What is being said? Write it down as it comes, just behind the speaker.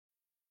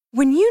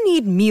When you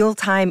need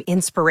mealtime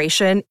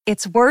inspiration,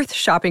 it's worth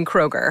shopping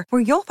Kroger,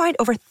 where you'll find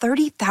over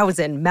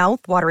 30,000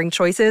 mouth-watering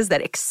choices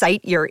that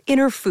excite your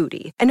inner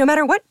foodie. And no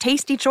matter what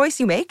tasty choice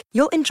you make,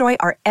 you'll enjoy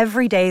our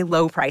everyday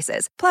low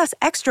prices, plus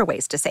extra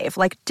ways to save,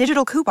 like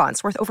digital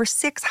coupons worth over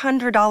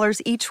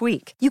 $600 each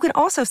week. You can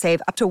also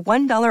save up to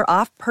 $1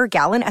 off per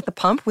gallon at the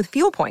pump with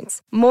fuel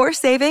points. More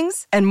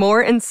savings and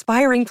more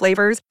inspiring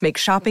flavors make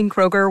shopping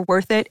Kroger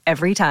worth it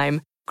every time.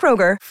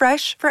 Kroger,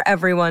 fresh for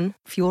everyone.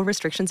 Fuel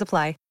restrictions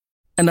apply.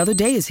 Another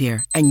day is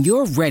here, and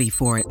you're ready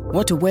for it.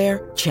 What to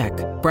wear? Check.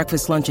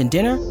 Breakfast, lunch, and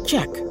dinner?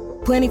 Check.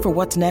 Planning for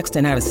what's next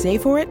and how to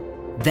save for it?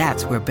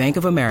 That's where Bank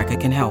of America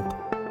can help.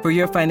 For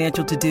your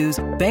financial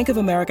to-dos, Bank of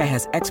America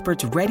has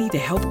experts ready to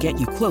help get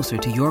you closer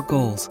to your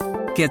goals.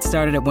 Get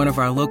started at one of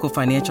our local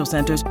financial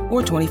centers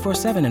or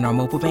 24/7 in our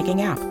mobile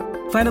banking app.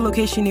 Find a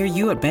location near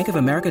you at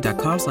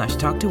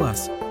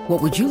bankofamerica.com/talktous.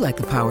 What would you like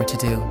the power to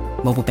do?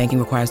 Mobile banking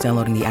requires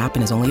downloading the app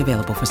and is only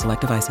available for select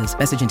devices.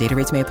 Message and data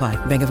rates may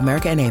apply. Bank of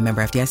America N.A.,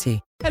 member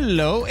FDIC.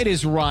 Hello, it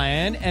is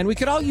Ryan, and we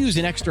could all use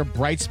an extra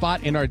bright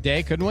spot in our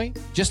day, couldn't we?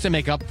 Just to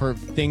make up for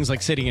things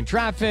like sitting in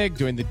traffic,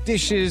 doing the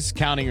dishes,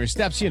 counting your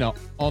steps,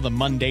 all the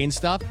mundane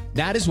stuff.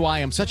 That is why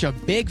I'm such a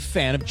big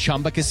fan of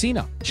Chumba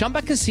Casino.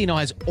 Chumba Casino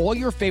has all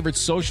your favorite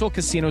social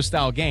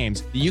casino-style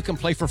games that you can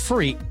play for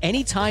free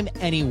anytime,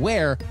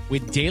 anywhere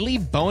with daily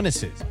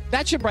bonuses.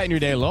 That should brighten your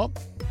day a little.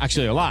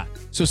 Actually, a lot.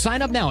 So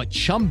sign up now at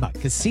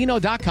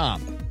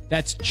ChumbaCasino.com.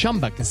 That's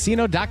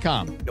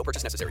ChumbaCasino.com. No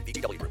purchase necessary.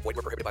 VGW Group. Void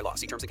where prohibited by law.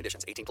 See terms and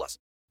conditions. 18+.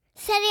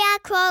 Serie A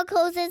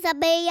Chronicles is a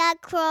Media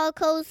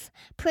Chronicles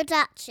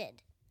production.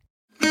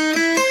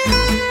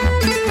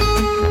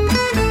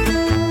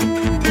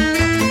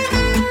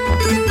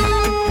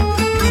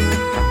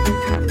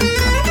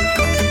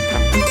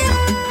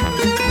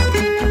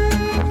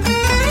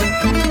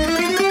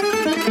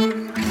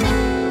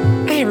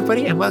 Hey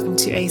everybody, and welcome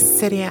to a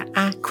Serie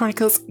A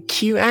Chronicles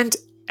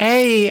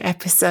Q&A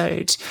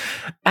episode.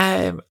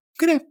 I'm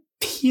going to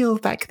peel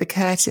back the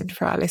curtain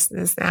for our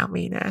listeners now,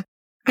 Mina,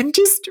 and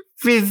just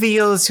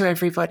reveal to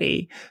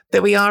everybody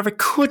that we are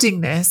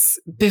recording this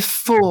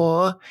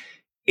before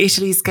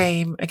Italy's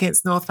game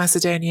against North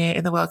Macedonia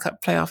in the World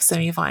Cup playoff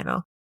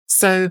semi-final.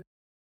 So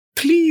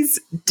please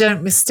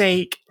don't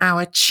mistake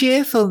our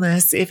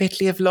cheerfulness if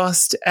Italy have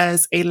lost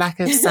as a lack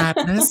of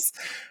sadness.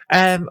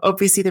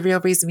 Obviously, the real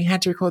reason we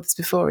had to record this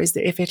before is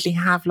that if Italy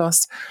have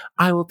lost,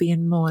 I will be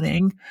in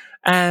mourning.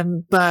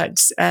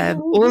 But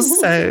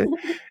also,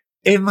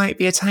 it might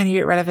be a tiny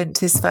bit relevant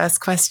to this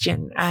first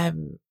question,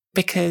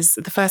 because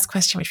the first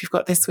question which we've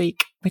got this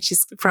week, which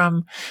is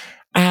from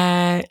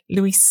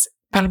Luis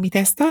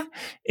Palamitesta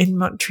in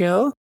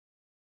Montreal,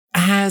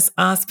 has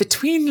asked,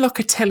 between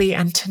Locatelli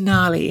and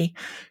Tonali,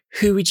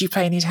 who would you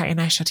play in the Italian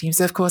national team?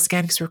 So, of course,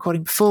 again, because we're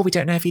recording before, we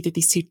don't know if either of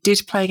these two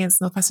did play against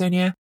North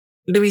Macedonia.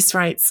 Luis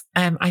writes,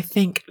 I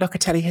think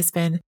Locatelli has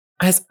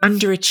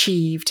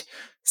underachieved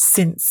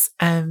since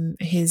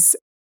his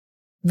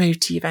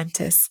move to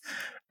Juventus.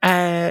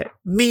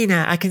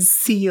 Mina, I can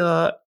see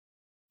you're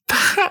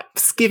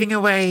perhaps giving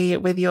away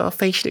with your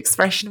facial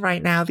expression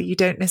right now that you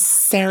don't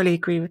necessarily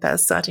agree with that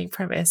starting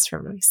premise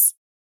from Luis.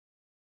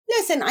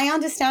 Listen, I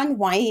understand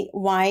why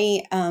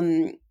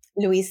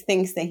Luis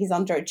thinks that he's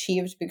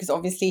underachieved, because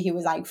obviously he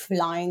was like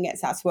flying at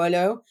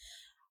Sassuolo.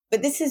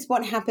 But this is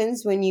what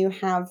happens when you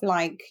have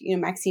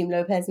Maxime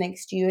Lopez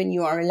next to you and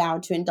you are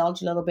allowed to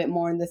indulge a little bit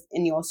more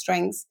in your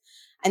strengths.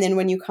 And then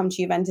when you come to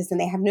Juventus and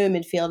they have no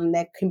midfield and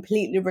they're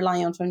completely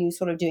reliant on you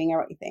sort of doing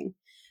everything.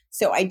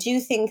 So I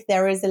do think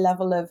there is a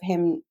level of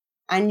him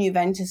and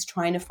Juventus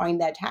trying to find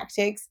their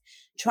tactics,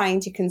 trying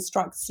to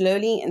construct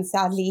slowly. And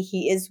sadly,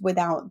 he is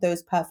without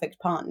those perfect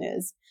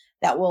partners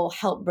that will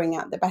help bring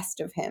out the best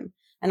of him.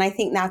 And I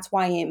think that's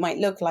why it might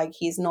look like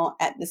he's not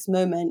at this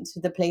moment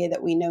the player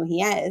that we know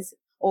he is,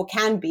 or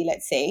can be,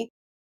 let's say,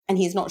 and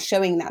he's not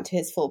showing that to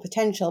his full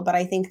potential. But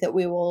I think that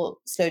we will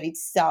slowly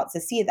start to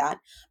see that.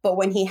 But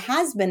when he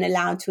has been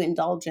allowed to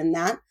indulge in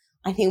that,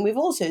 I think we've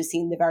also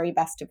seen the very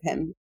best of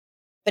him.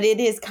 But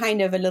it is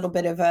kind of a little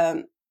bit of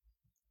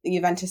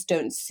Juventus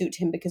don't suit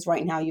him, because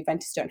right now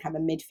Juventus don't have a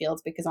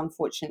midfield, because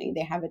unfortunately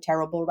they have a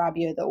terrible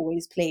Rabiot that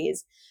always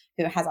plays,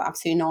 who has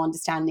absolutely no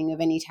understanding of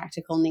any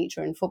tactical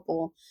nature in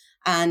football,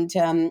 and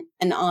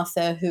an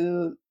Arthur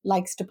who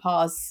likes to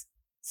pass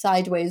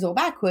sideways or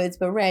backwards,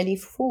 but rarely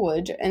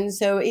forward. And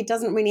so it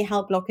doesn't really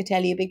help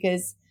Locatelli,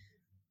 because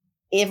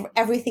if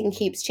everything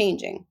keeps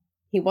changing.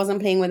 He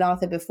wasn't playing with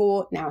Arthur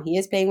before. Now he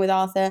is playing with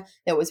Arthur.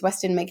 There was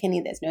Weston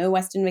McKennie. There's no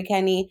Weston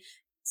McKennie.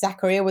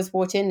 Zakaria was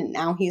brought in and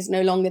now he's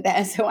no longer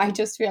there. So I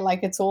just feel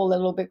like it's all a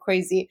little bit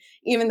crazy.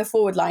 Even the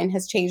forward line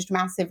has changed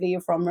massively,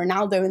 from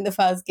Ronaldo in the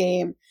first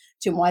game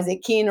to Moise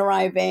Kean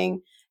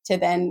arriving to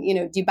then,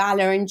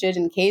 Dybala injured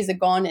and Chiesa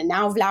gone, and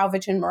now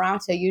Vlahovic and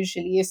Morata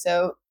usually.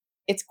 So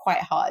it's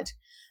quite hard.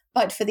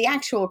 But for the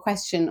actual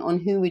question on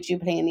who would you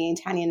play in the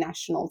Italian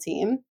national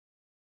team,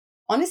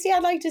 honestly,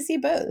 I'd like to see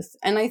both.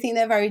 And I think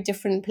they're very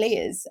different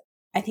players.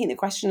 I think the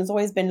question has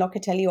always been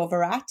Locatelli or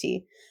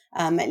Verratti.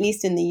 At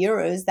least in the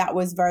Euros, that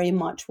was very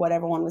much what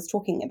everyone was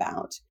talking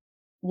about.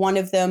 One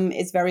of them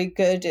is very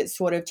good at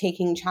sort of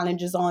taking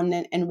challenges on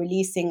and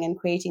releasing and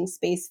creating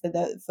space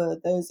for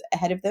those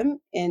ahead of them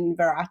in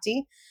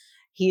Verratti.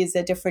 He is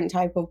a different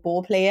type of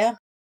ball player.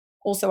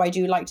 Also, I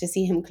do like to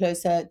see him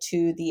closer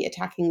to the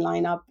attacking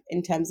lineup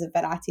in terms of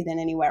Verratti than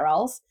anywhere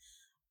else.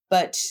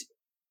 But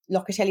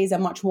Locatelli is a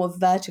much more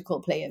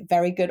vertical player,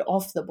 very good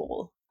off the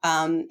ball.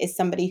 Is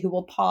somebody who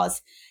will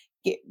pass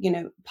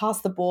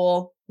the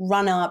ball,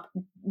 run up,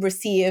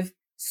 receive,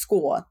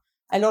 score.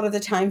 A lot of the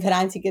time,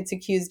 Verratti gets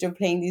accused of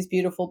playing these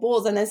beautiful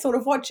balls and then sort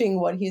of watching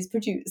what he's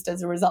produced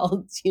as a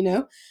result,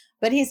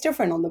 But he's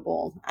different on the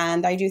ball,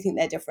 and I do think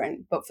they're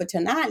different. But for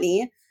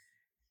Tonali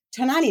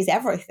is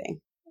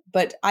everything.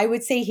 But I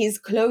would say he's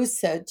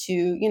closer to,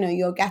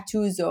 your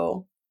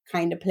Gattuso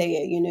kind of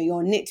player,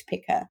 your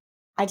nitpicker.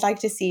 I'd like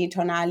to see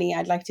Tonali.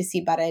 I'd like to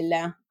see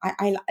Barella.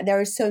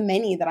 There are so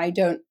many that I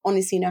don't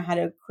honestly know how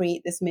to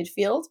create this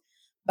midfield,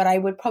 but I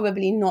would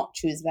probably not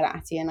choose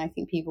Verratti, and I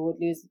think people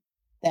would lose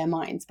their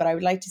minds. But I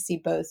would like to see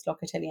both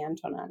Locatelli and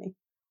Tonali.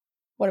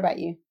 What about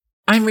you?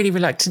 I'm really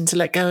reluctant to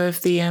let go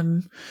of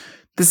the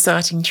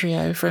starting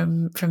trio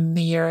from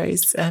the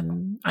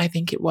Euros. I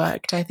think it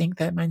worked. I think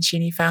that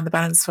Mancini found the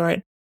balance for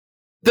it.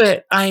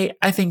 But I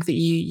think that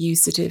you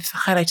sort of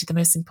highlighted the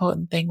most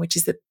important thing, which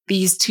is that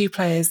these two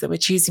players that we're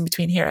choosing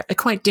between here are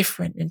quite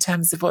different in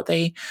terms of what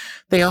they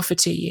offer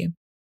to you.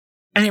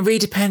 And it really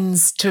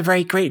depends to a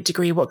very great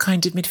degree what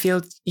kind of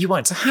midfield you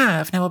want to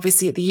have. Now,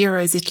 obviously at the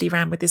Euros, Italy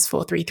ran with this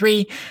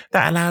 4-3-3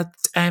 that allowed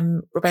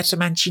Roberto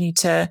Mancini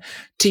to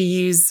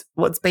use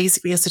what's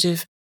basically a sort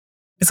of,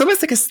 it's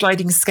almost like a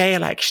sliding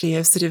scale, actually,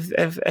 of sort of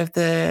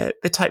the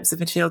types of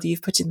midfield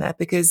you've put in there,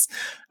 because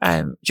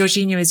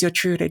Jorginho is your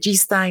true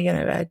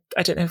regista.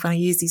 I don't know if I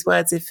use these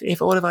words,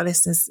 if all of our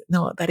listeners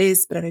know what that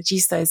is, but a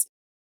regista is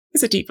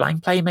a deep lying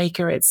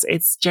playmaker.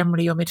 It's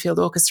generally your midfield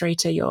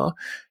orchestrator,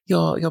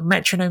 your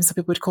metronome, some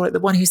people would call it,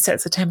 the one who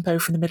sets the tempo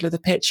from the middle of the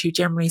pitch, who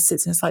generally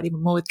sits in a slightly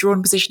more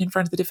withdrawn position in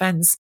front of the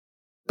defence,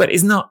 but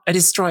is not a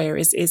destroyer.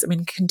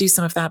 Can do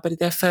some of that, but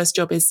their first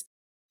job is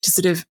to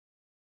sort of,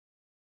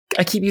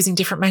 I keep using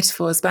different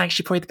metaphors, but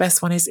actually probably the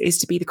best one is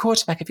to be the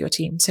quarterback of your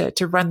team,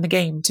 to run the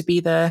game, to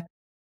be the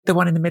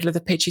one in the middle of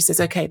the pitch who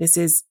says, okay, this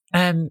is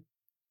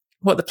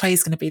what the play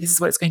is going to be. This is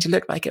what it's going to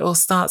look like. It all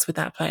starts with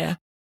that player.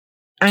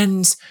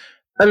 And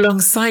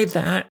alongside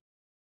that,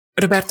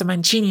 Roberto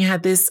Mancini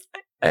had this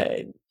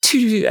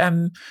two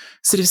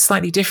sort of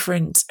slightly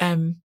different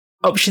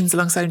options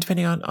alongside him,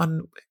 depending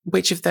on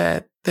which of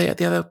the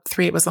other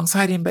three it was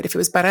alongside him. But if it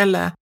was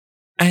Barella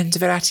and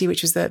Verratti,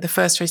 which was the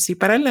first choice,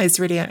 Barella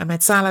is really a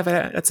mezzala.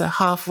 That's a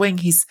half wing.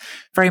 He's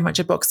very much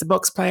a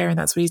box-to-box player, and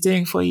that's what he's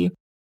doing for you.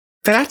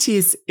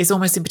 Verratti is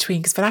almost in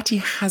between, because Verratti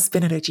has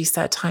been a regista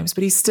at times,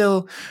 but he's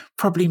still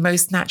probably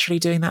most naturally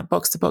doing that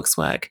box-to-box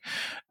work.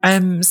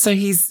 So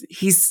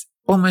he's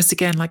almost,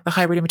 again, like the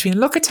hybrid in between.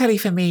 Locatelli,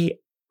 for me,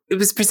 it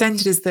was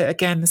presented as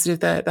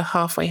the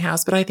halfway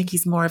house, but I think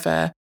he's more of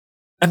a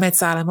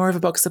mezzala, more of a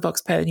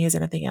box-to-box player than he is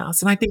anything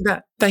else. And I think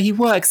that he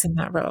works in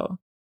that role.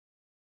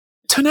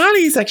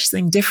 Tonali is actually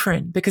something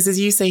different, because, as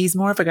you say, he's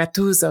more of a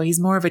Gattuso. He's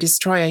more of a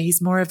destroyer.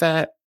 He's more of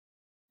a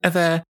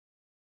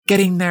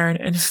getting there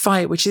and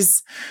fight, which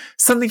is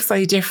something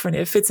slightly different.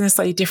 It fits in a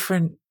slightly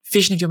different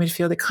vision of your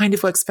midfield. It kind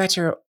of works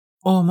better,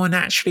 or more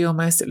naturally,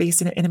 almost, at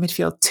least in a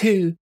midfield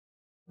too,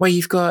 where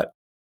you're going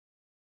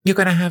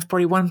to have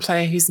probably one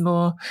player who's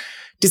more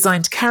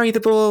designed to carry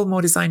the ball,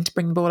 more designed to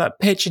bring the ball up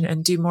pitch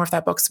and do more of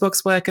that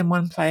box-to-box work, and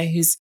one player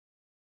who's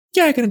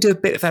going to do a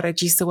bit of that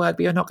regista work,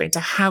 but you're not going to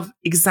have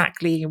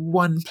exactly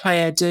one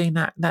player doing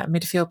that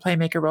midfield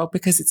playmaker role,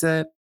 because it's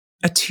a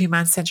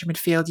two-man central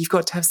midfield. You've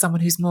got to have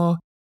someone who's more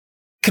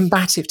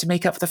combative to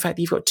make up for the fact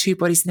that you've got two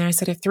bodies in there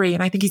instead of three.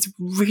 And I think he's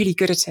really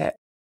good at it.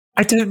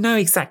 I don't know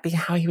exactly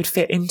how he would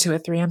fit into a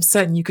three. I'm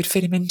certain you could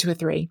fit him into a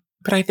three,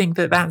 but I think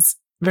that that's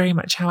very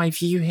much how I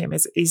view him.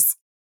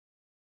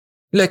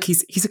 Look,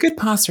 he's a good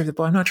passer of the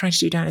ball. I'm not trying to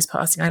do down his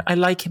passing. I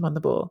like him on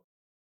the ball,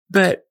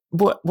 but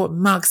what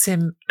marks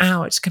him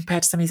out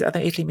compared to some of these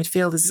other Italy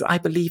midfielders is, I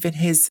believe, in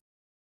his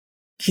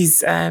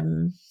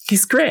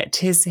grit,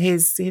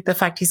 the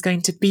fact he's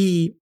going to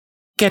be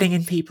getting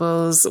in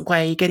people's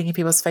way, getting in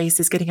people's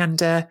faces, getting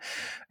under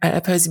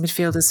opposing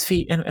midfielders'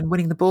 feet and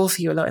winning the ball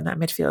for you a lot in that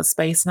midfield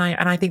space.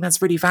 And I think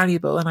that's really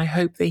valuable. And I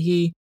hope that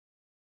he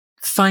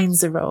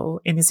finds a role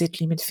in his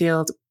Italy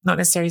midfield, not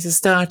necessarily as a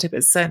starter,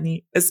 but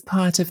certainly as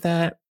part of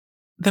the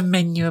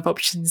menu of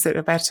options that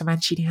Roberto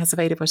Mancini has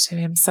available to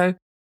him. So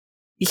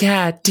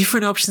yeah,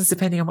 different options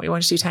depending on what you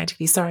want to do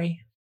tactically. Sorry.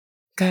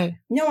 Go.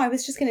 No, I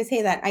was just going to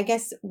say that I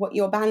guess what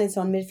your balance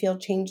on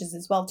midfield changes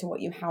as well to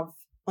what you have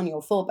on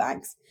your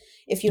fullbacks.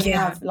 If you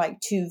have like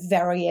two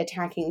very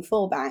attacking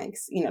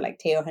fullbacks, like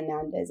Theo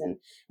Hernandez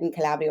and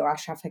Calabria, or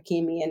Achraf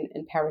Hakimi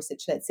and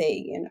Perisic, let's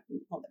say,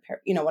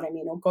 what I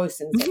mean, or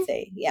Gosens, let's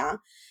say,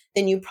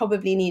 then you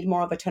probably need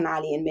more of a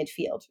Tonali in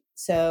midfield.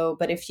 So,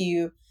 but if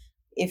you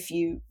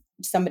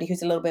somebody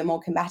who's a little bit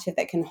more combative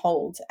that can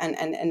hold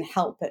and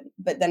help it.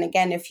 But then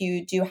again, if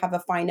you do have a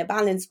finer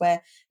balance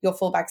where your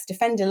fullbacks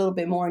defend a little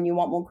bit more and you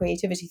want more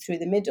creativity through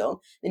the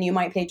middle, then you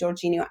might play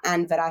Jorginho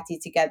and Verratti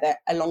together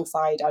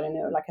alongside, I don't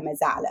know, like a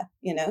Mezzala,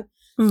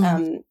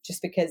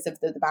 just because of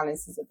the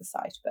balances of the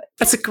side. But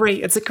That's a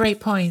great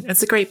point.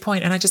 That's a great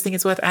point. And I just think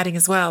it's worth adding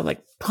as well,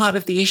 like part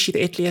of the issue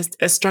that Italy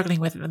is struggling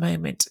with at the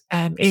moment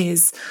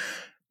is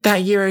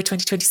that Euro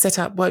 2020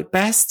 setup worked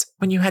best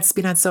when you had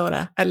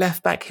Spinazzola at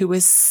left back, who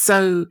was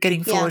so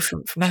getting forward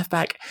from left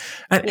back.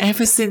 And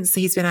ever since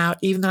he's been out,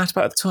 even the latter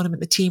part of the tournament,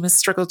 the team has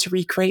struggled to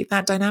recreate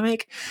that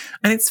dynamic.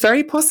 And it's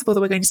very possible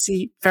that we're going to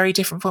see very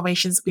different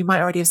formations. We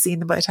might already have seen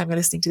them by the time you're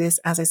listening to this,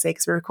 as I say,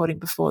 because we're recording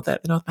before the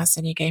North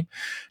Macedonia game.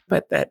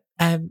 But that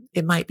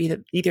it might be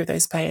that either of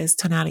those players,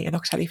 Tonali and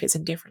Locatelli, fits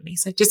in differently.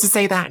 So just to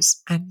say that,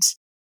 and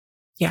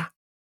yeah,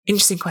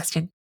 interesting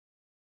question.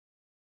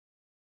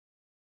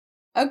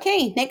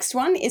 Okay, next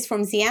one is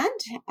from Ziad,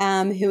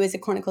 who is a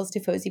Chronicles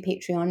Tifosi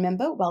Patreon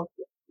member. Well,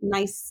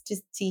 nice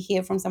to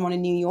hear from someone in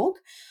New York.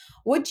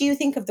 What do you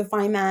think of the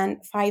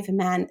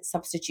five-man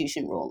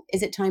substitution rule?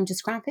 Is it time to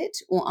scrap it,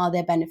 or are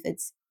there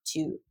benefits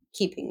to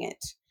keeping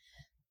it?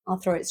 I'll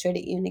throw it straight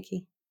at you,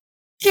 Nikki.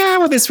 Yeah,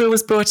 well, this rule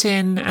was brought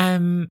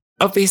in,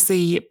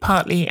 obviously,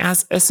 partly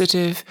as a sort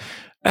of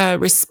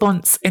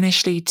response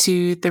initially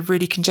to the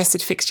really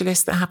congested fixture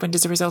list that happened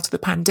as a result of the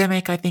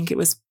pandemic. I think it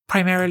was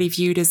primarily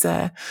viewed as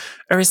a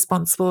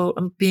responsible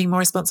and being more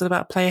responsible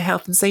about player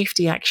health and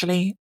safety,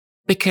 actually,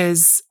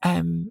 because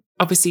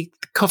obviously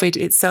COVID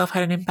itself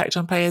had an impact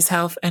on players'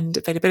 health and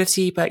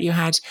availability, but you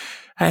had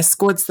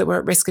squads that were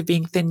at risk of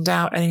being thinned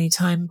out at any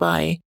time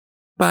by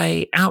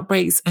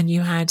outbreaks, and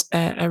you had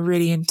a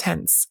really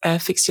intense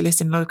fixture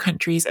list in a lot of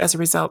countries as a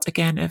result,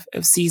 again,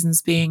 of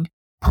seasons being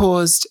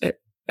paused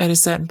at a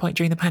certain point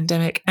during the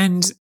pandemic.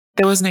 And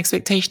there was an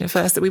expectation at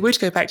first that we would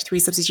go back to 3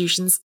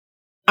 substitutions.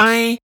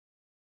 I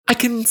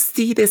can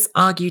see this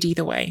argued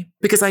either way,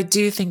 because I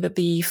do think that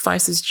the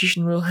 5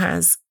 substitution rule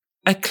has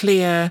a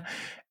clear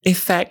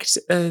effect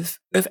of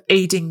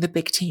aiding the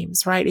big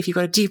teams, right? If you've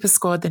got a deeper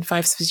squad, then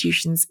 5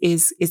 substitutions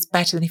is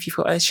better than if you've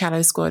got a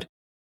shallow squad.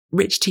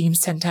 Rich teams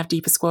tend to have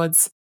deeper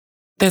squads.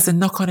 There's a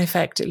knock-on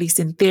effect, at least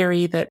in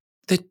theory, that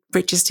the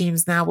richest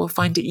teams now will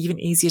find it even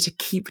easier to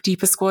keep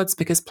deeper squads,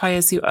 because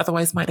players who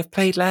otherwise might have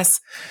played less,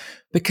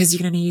 because you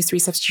can only use 3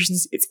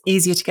 substitutions, it's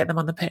easier to get them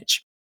on the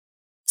pitch.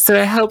 So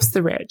it helps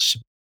the rich.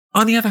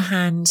 On the other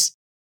hand,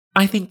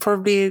 I think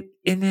probably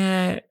in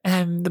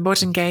the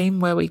modern game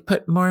where we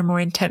put more and more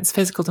intense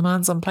physical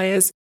demands on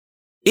players,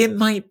 it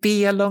might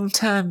be a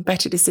long-term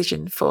better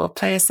decision for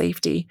player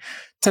safety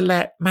to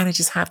let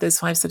managers have those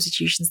 5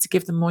 substitutions, to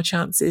give them more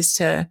chances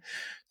to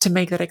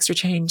make that extra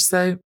change.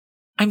 So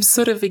I'm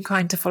sort of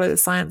inclined to follow the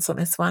science on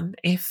this one.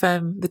 If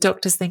the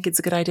doctors think it's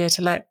a good idea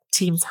to let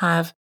teams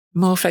have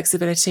more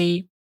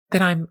flexibility,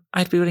 then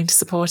I'd be willing to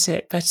support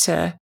it. But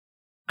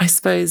I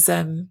suppose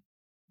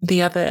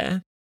the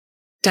other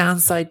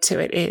downside to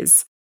it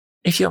is,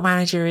 if your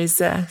manager is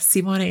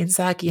Simone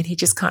Inzaghi and he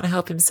just can't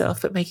help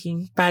himself but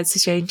making bad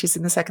changes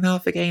in the second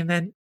half of the game,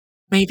 then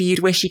maybe you'd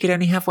wish you could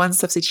only have 1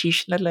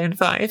 substitution, let alone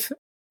 5.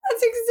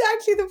 That's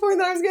exactly the point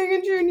that I was going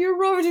into, and you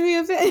robbed me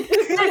of it.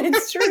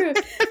 It's true.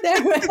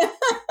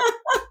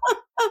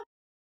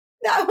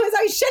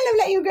 I shouldn't have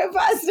let you go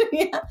past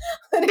it.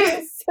 But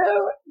it's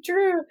so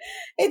true.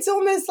 It's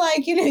almost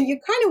like, you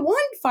kind of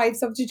want 5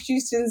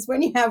 substitutions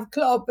when you have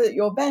Klopp at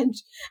your bench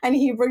and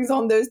he brings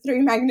on those 3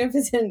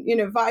 magnificent,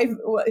 5,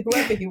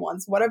 whoever he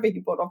wants, whatever he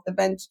brought off the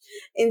bench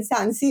in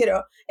San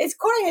Siro. It's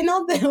quite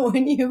another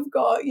when you've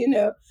got,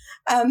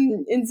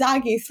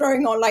 Inzaghi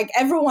throwing on like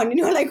everyone and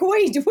you're like,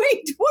 wait,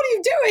 what are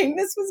you doing?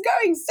 This was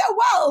going so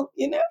well,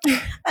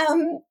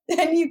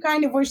 and you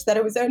kind of wish that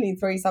it was only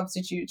 3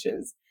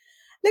 substitutions.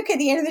 Look, at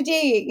the end of the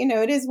day,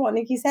 it is what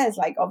Nikki says.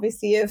 Like,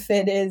 obviously, if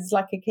it is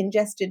like a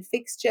congested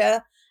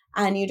fixture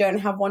and you don't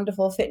have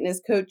wonderful fitness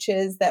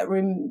coaches that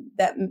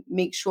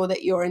make sure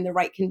that you're in the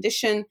right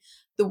condition,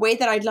 the way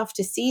that I'd love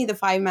to see the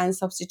 5-man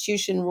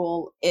substitution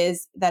rule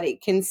is that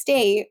it can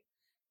stay,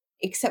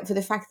 except for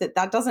the fact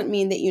that doesn't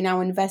mean that you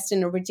now invest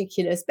in a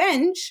ridiculous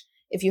bench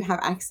if you have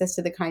access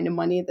to the kind of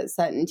money that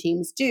certain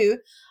teams do,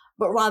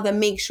 but rather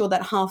make sure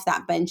that half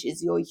that bench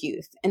is your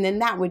youth. And then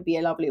that would be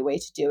a lovely way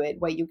to do it,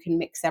 where you can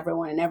mix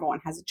everyone and everyone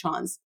has a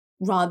chance,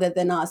 rather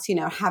than us,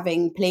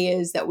 having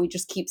players that we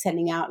just keep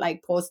sending out,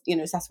 like,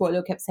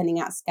 Sassuolo kept sending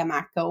out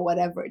Scamacca or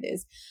whatever it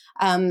is.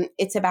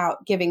 It's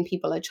about giving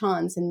people a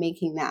chance and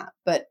making that.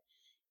 But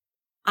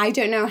I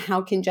don't know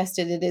how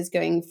congested it is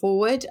going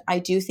forward. I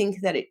do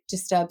think that it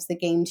disturbs the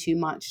game too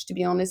much, to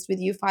be honest with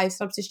you, 5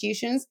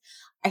 substitutions.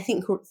 I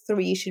think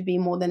 3 should be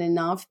more than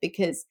enough,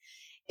 because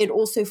it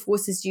also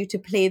forces you to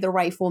play the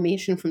right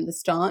formation from the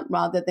start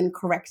rather than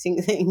correcting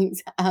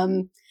things.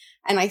 And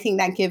I think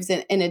that gives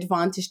an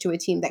advantage to a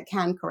team that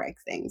can correct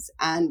things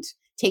and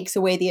takes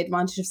away the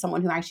advantage of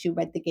someone who actually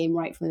read the game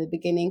right from the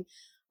beginning.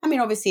 I mean,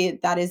 obviously,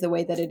 that is the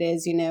way that it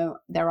is.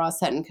 There are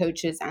certain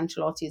coaches,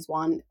 Ancelotti is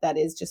one, that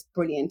is just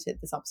brilliant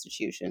at the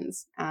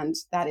substitutions. And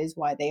that is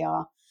why they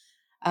are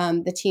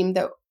the team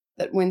that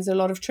that wins a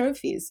lot of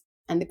trophies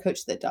and the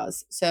coach that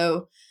does.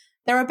 So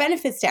there are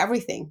benefits to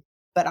everything.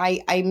 But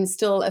I'm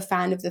still a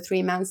fan of the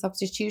 3-man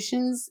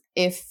substitutions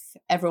if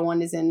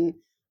everyone is in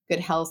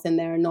good health and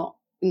they're not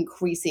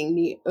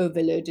increasingly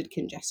overloaded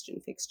congestion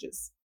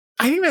fixtures.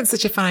 I think that's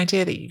such a fun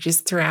idea that you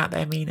just threw out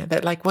there, Mina,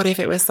 that like, what if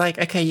it was like,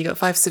 okay, you got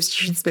 5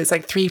 substitutions, but it's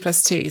like 3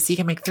 + 2. So you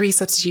can make 3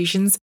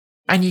 substitutions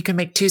and you can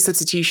make 2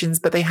 substitutions,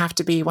 but they have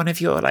to be one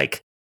of your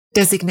like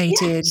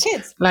designated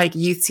like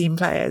youth team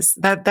players.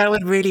 That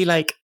would really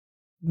like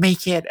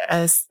make it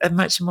as a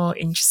much more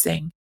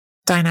interesting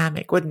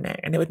dynamic, wouldn't it?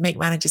 And it would make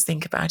managers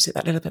think about it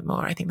that little bit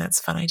more. I think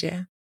that's a fun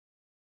idea.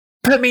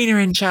 Put Mina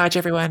in charge,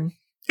 everyone.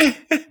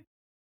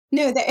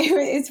 No,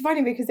 it's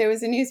funny because there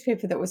was a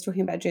newspaper that was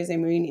talking about Jose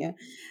Mourinho,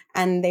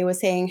 and they were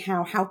saying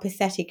how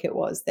pathetic it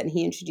was that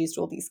he introduced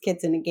all these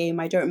kids in a game.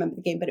 I don't remember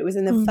the game, but it was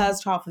in the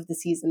first half of the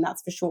season,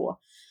 that's for sure.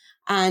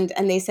 And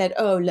they said,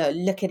 oh,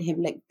 look at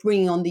him, like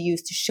bringing on the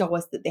youth to show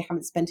us that they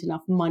haven't spent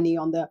enough money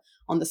on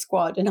the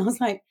squad. And I was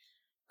like,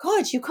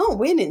 God, you can't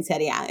win in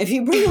Serie A. If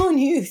you bring on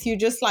youth, you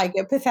just like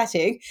are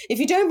pathetic. If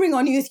you don't bring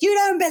on youth, you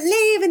don't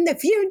believe in the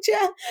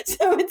future.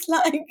 So it's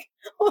like,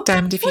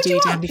 damned if you do,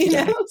 damned if you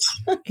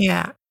don't.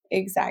 Yeah,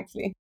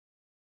 exactly.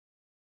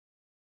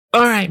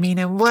 All right,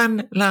 Mina,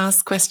 one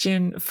last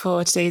question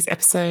for today's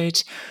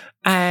episode.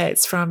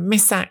 It's from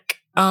Misak.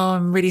 Oh,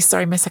 I'm really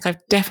sorry, Misak.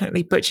 I've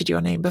definitely butchered your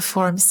name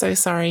before. I'm so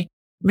sorry.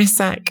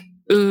 Misak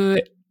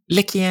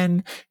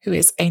Ulikian, who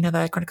is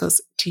another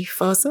Chronicles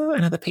Tifoso,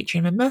 another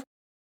Patreon member.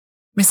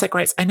 Misak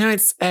writes, I know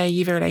it's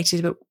Juve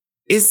related, but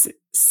is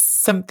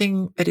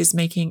something that is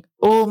making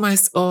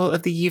almost all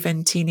of the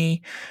Juventini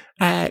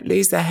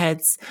lose their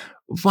heads.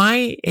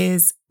 Why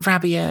is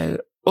Rabiot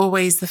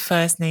always the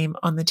first name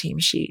on the team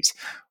sheet?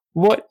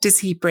 What does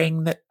he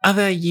bring that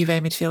other Juve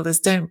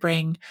midfielders don't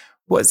bring?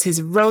 What's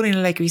his role in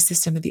Allegri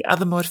system that the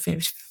other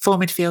four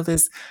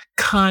midfielders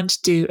can't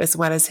do as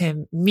well as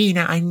him?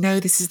 Mina, I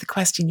know this is the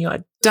question you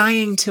are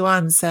dying to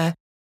answer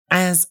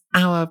as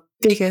our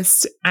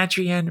biggest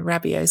Adrien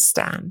Rabiot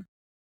stan.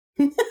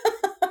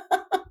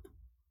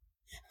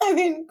 I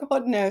mean,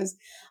 God knows.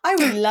 I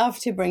would love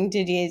to bring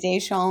Didier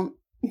Deschamps,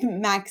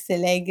 Max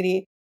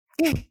Allegri,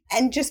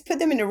 and just put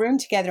them in a room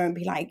together and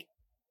be like,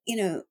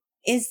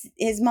 is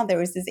his mother,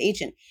 is his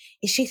agent,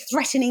 is she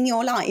threatening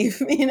your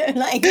life?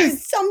 Like,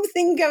 is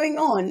something going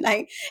on?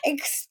 Like,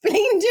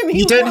 explain to me.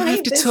 You don't why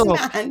have to this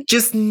talk. Man...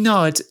 Just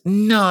nod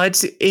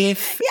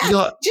if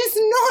you're... just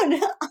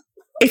nod.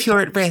 If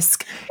you're at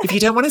risk. If you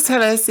don't want to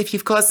tell us, if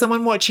you've got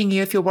someone watching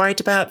you, if you're worried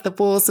about the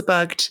walls are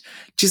bugged,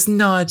 just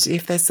nod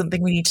if there's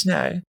something we need to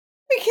know.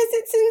 Because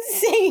it's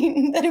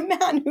insane that a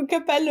man who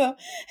Capello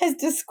has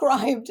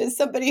described as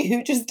somebody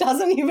who just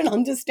doesn't even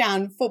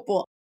understand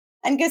football.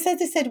 And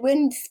Gazzetta said,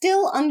 we're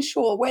still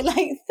unsure. We're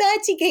like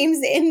 30 games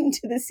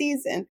into the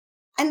season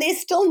and they're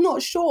still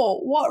not sure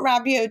what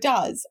Rabiot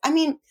does. I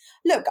mean,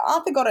 look,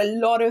 Arthur got a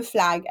lot of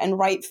flag, and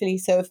rightfully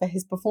so, for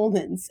his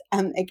performance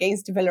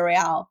against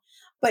Villarreal.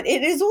 But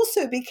it is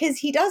also because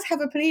he does have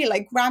a player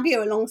like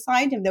Rabiot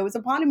alongside him. There was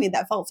a part of me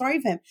that felt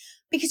sorry for him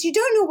because you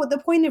don't know what the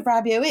point of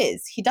Rabiot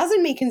is. He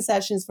doesn't make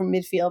insertions from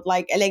midfield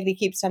like Allegri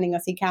keeps telling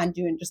us he can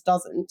do and just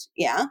doesn't.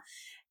 Yeah.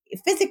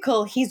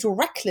 Physical, he's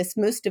reckless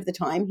most of the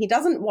time. He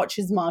doesn't watch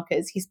his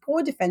markers. He's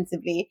poor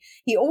defensively.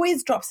 He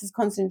always drops his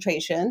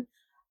concentration.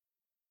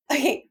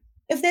 Okay,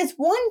 if there's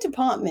one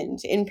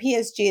department in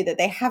PSG that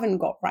they haven't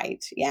got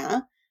right,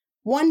 yeah,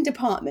 one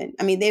department.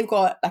 I mean, they've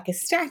got like a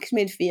stacked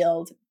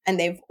midfield and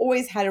they've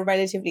always had a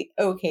relatively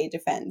okay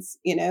defense,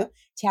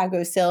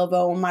 Thiago Silva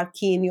or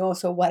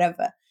Marquinhos or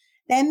whatever.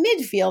 Their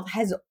midfield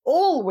has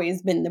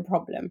always been the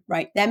problem,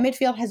 right? Their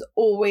midfield has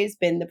always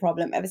been the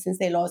problem ever since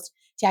they lost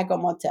Thiago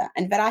Motta.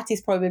 And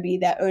Verratti's probably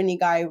their only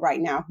guy right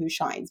now who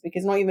shines,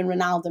 because not even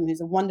Ronaldo,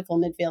 who's a wonderful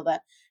midfielder,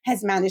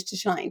 has managed to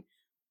shine.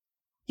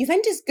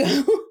 Juventus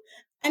go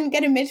and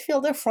get a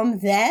midfielder from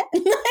there?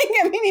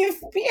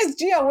 If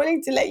PSG are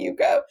willing to let you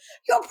go,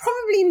 you're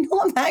probably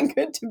not that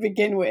good to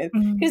begin with,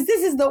 because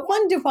this is the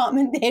one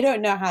department they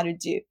don't know how to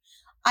do.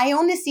 I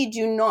honestly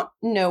do not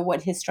know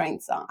what his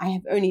strengths are. I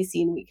have only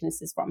seen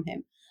weaknesses from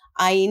him.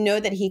 I know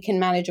that he can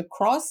manage a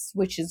cross,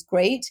 which is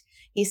great.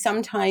 He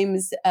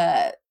sometimes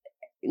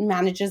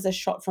manages a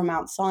shot from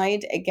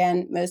outside.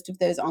 Again, most of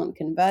those aren't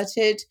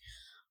converted.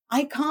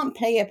 I can't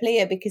play a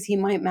player because he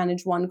might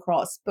manage one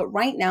cross. But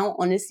right now,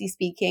 honestly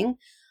speaking,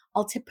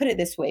 I'll put it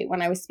this way.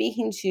 When I was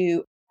speaking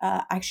to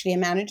actually a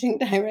managing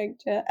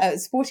director,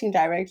 sporting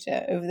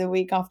director over the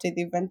week after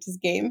the Juventus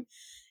game,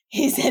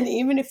 he said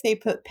even if they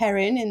put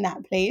Perin in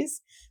that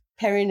place,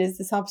 Perin is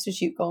the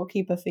substitute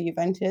goalkeeper for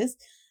Juventus,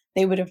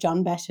 they would have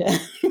done better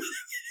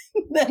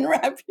than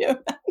Rabiot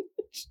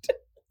managed.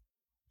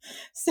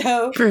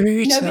 So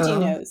nobody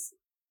knows.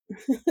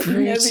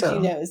 Nobody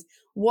knows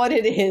what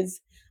it is.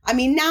 I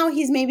mean, now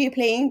he's maybe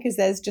playing because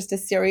there's just a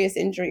serious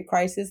injury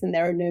crisis and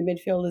there are no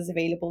midfielders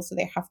available, so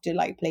they have to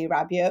play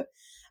Rabiot.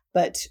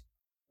 But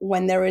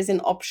when there is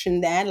an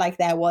option there, like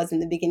there was in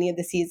the beginning of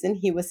the season,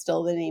 he was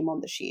still the name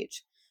on the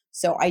sheet.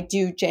 So I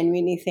do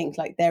genuinely think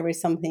there is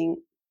something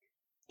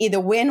either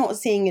we're not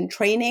seeing in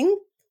training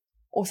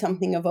or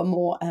something of a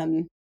more,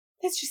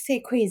 let's just say,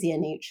 crazier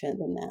nature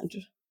than that.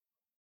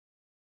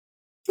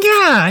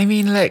 Yeah, I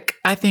mean, look,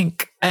 I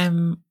think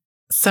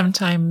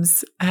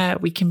sometimes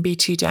we can be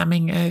too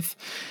damning of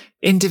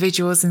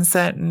individuals in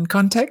certain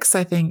contexts.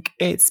 I think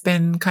it's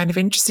been kind of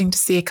interesting to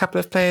see a couple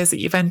of players at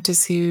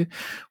Juventus who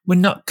were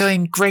not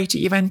going great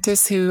at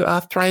Juventus, who are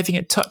thriving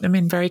at Tottenham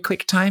in very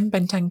quick time,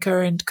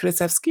 Bentancur and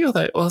Kulusevski,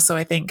 although also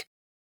I think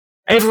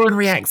everyone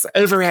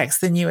overreacts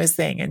the newest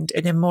thing, and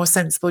a more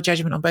sensible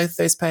judgment on both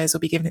those players will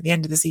be given at the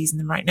end of the season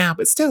than right now.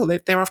 But still,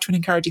 they're off to an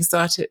encouraging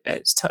start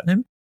at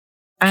Tottenham.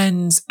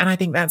 And I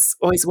think that's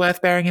always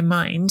worth bearing in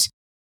mind.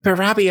 But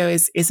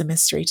Rabiot is a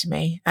mystery to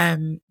me.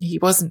 He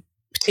wasn't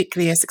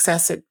particularly a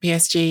success at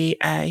PSG.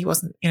 He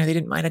wasn't, they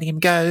didn't mind letting him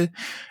go.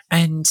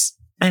 And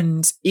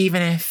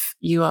even if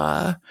you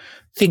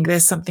think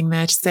there's something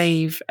there to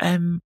save, I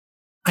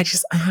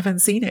haven't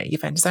seen it at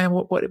Juventus.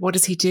 What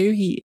does he do?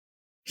 He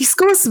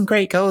scores some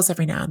great goals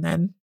every now and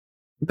then,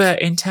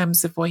 but in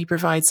terms of what he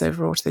provides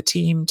overall to the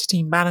team, to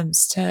team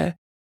balance, to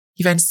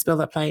Juventus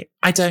build-up play,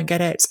 I don't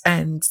get it.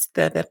 And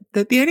the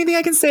only thing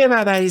I can say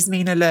about that is,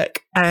 Mina,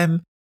 look,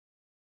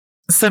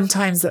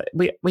 sometimes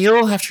we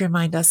all have to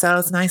remind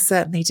ourselves, and I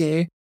certainly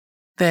do,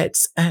 that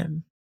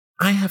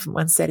I haven't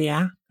won Serie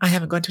A. I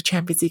haven't gone to a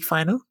Champions League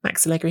final.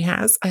 Max Allegri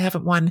has. I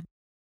haven't won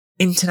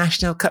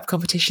international cup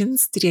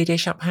competitions. Didier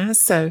Deschamps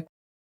has. So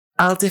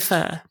I'll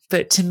defer.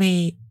 But to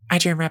me,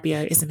 Adrien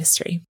Rabiot is a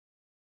mystery.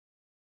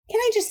 Can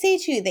I just say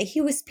to you that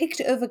he was picked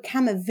over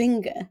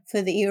Camavinga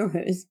for the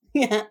Euros?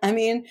 Yeah, I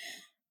mean,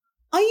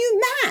 are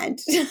you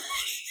mad?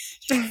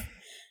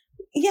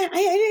 Yeah,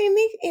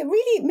 it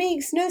really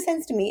makes no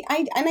sense to me.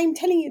 I'm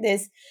telling you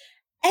this,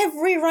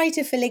 every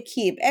writer for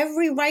L'Équipe,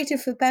 every writer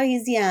for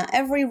Parisien,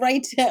 every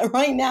writer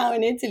right now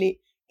in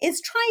Italy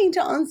is trying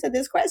to answer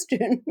this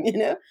question,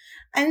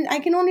 And I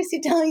can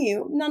honestly tell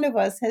you, none of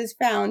us has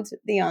found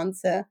the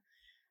answer.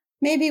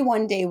 Maybe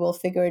one day we'll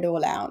figure it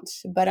all out.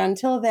 But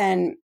until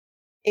then,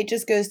 it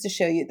just goes to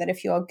show you that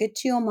if you are good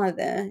to your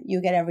mother,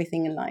 you get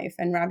everything in life.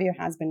 And Rabiot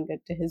has been good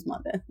to his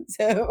mother.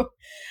 So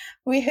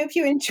we hope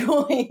you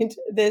enjoyed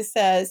this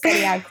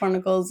Serie A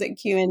Chronicles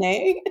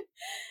Q&A.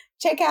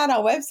 Check out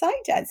our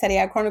website at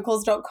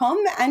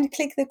serieachronicles.com and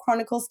click the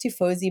Chronicles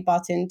Tifosi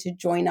button to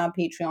join our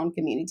Patreon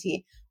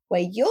community,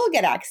 where you'll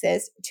get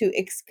access to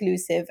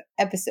exclusive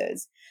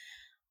episodes.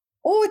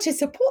 Or to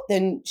support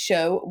the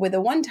show with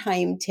a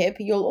one-time tip,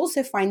 you'll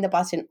also find the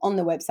button on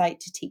the website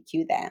to take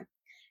you there.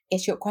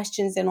 Get your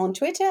questions in on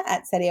Twitter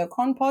at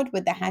SerieAChronPod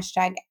with the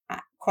hashtag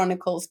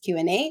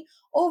 @ChroniclesQ&A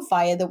or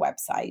via the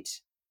website.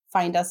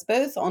 Find us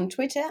both on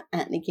Twitter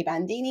at Nikki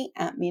Bandini,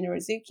 at Mina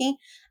Rizuki,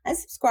 and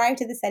subscribe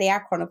to the Serie A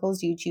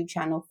Chronicles YouTube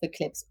channel for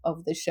clips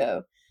of the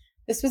show.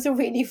 This was a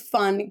really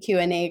fun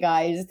Q&A,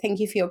 guys. Thank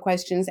you for your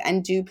questions,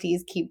 and do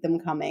please keep them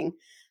coming.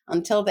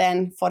 Until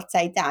then,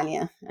 Forza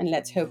Italia, and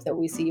let's hope that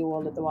we see you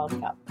all at the World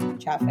Cup.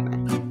 Ciao for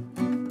now.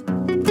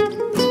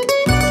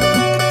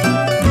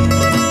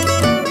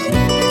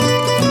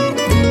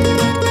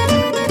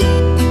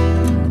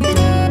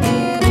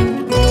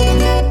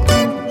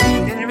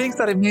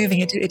 Started moving,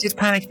 it did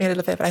panic me a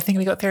little bit, but I think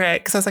we got through it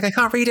because I was like, I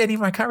can't read it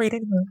anymore. Yeah,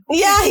 because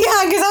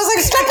I was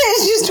like, stop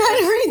it, she's trying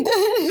to read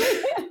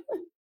that.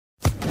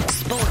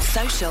 Sports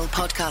Social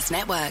Podcast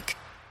Network.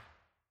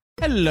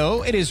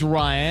 Hello, it is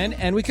Ryan,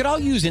 and we could all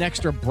use an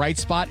extra bright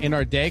spot in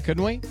our day,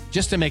 couldn't we?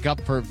 Just to make up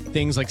for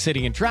things like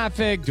sitting in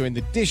traffic, doing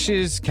the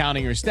dishes,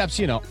 counting your steps,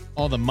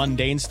 all the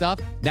mundane stuff.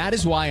 That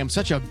is why I'm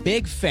such a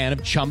big fan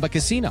of Chumba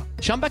Casino.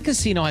 Chumba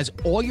Casino has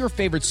all your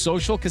favorite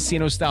social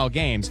casino-style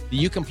games that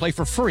you can play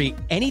for free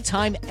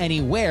anytime,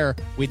 anywhere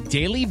with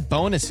daily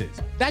bonuses.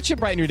 That should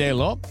brighten your day a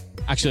little.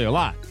 Actually, a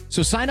lot.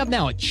 So sign up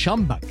now at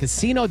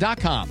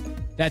ChumbaCasino.com.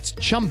 That's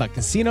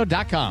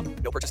ChumbaCasino.com.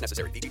 No purchase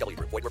necessary. VGW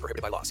Group. Void where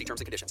prohibited by law. See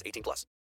terms and conditions. 18+.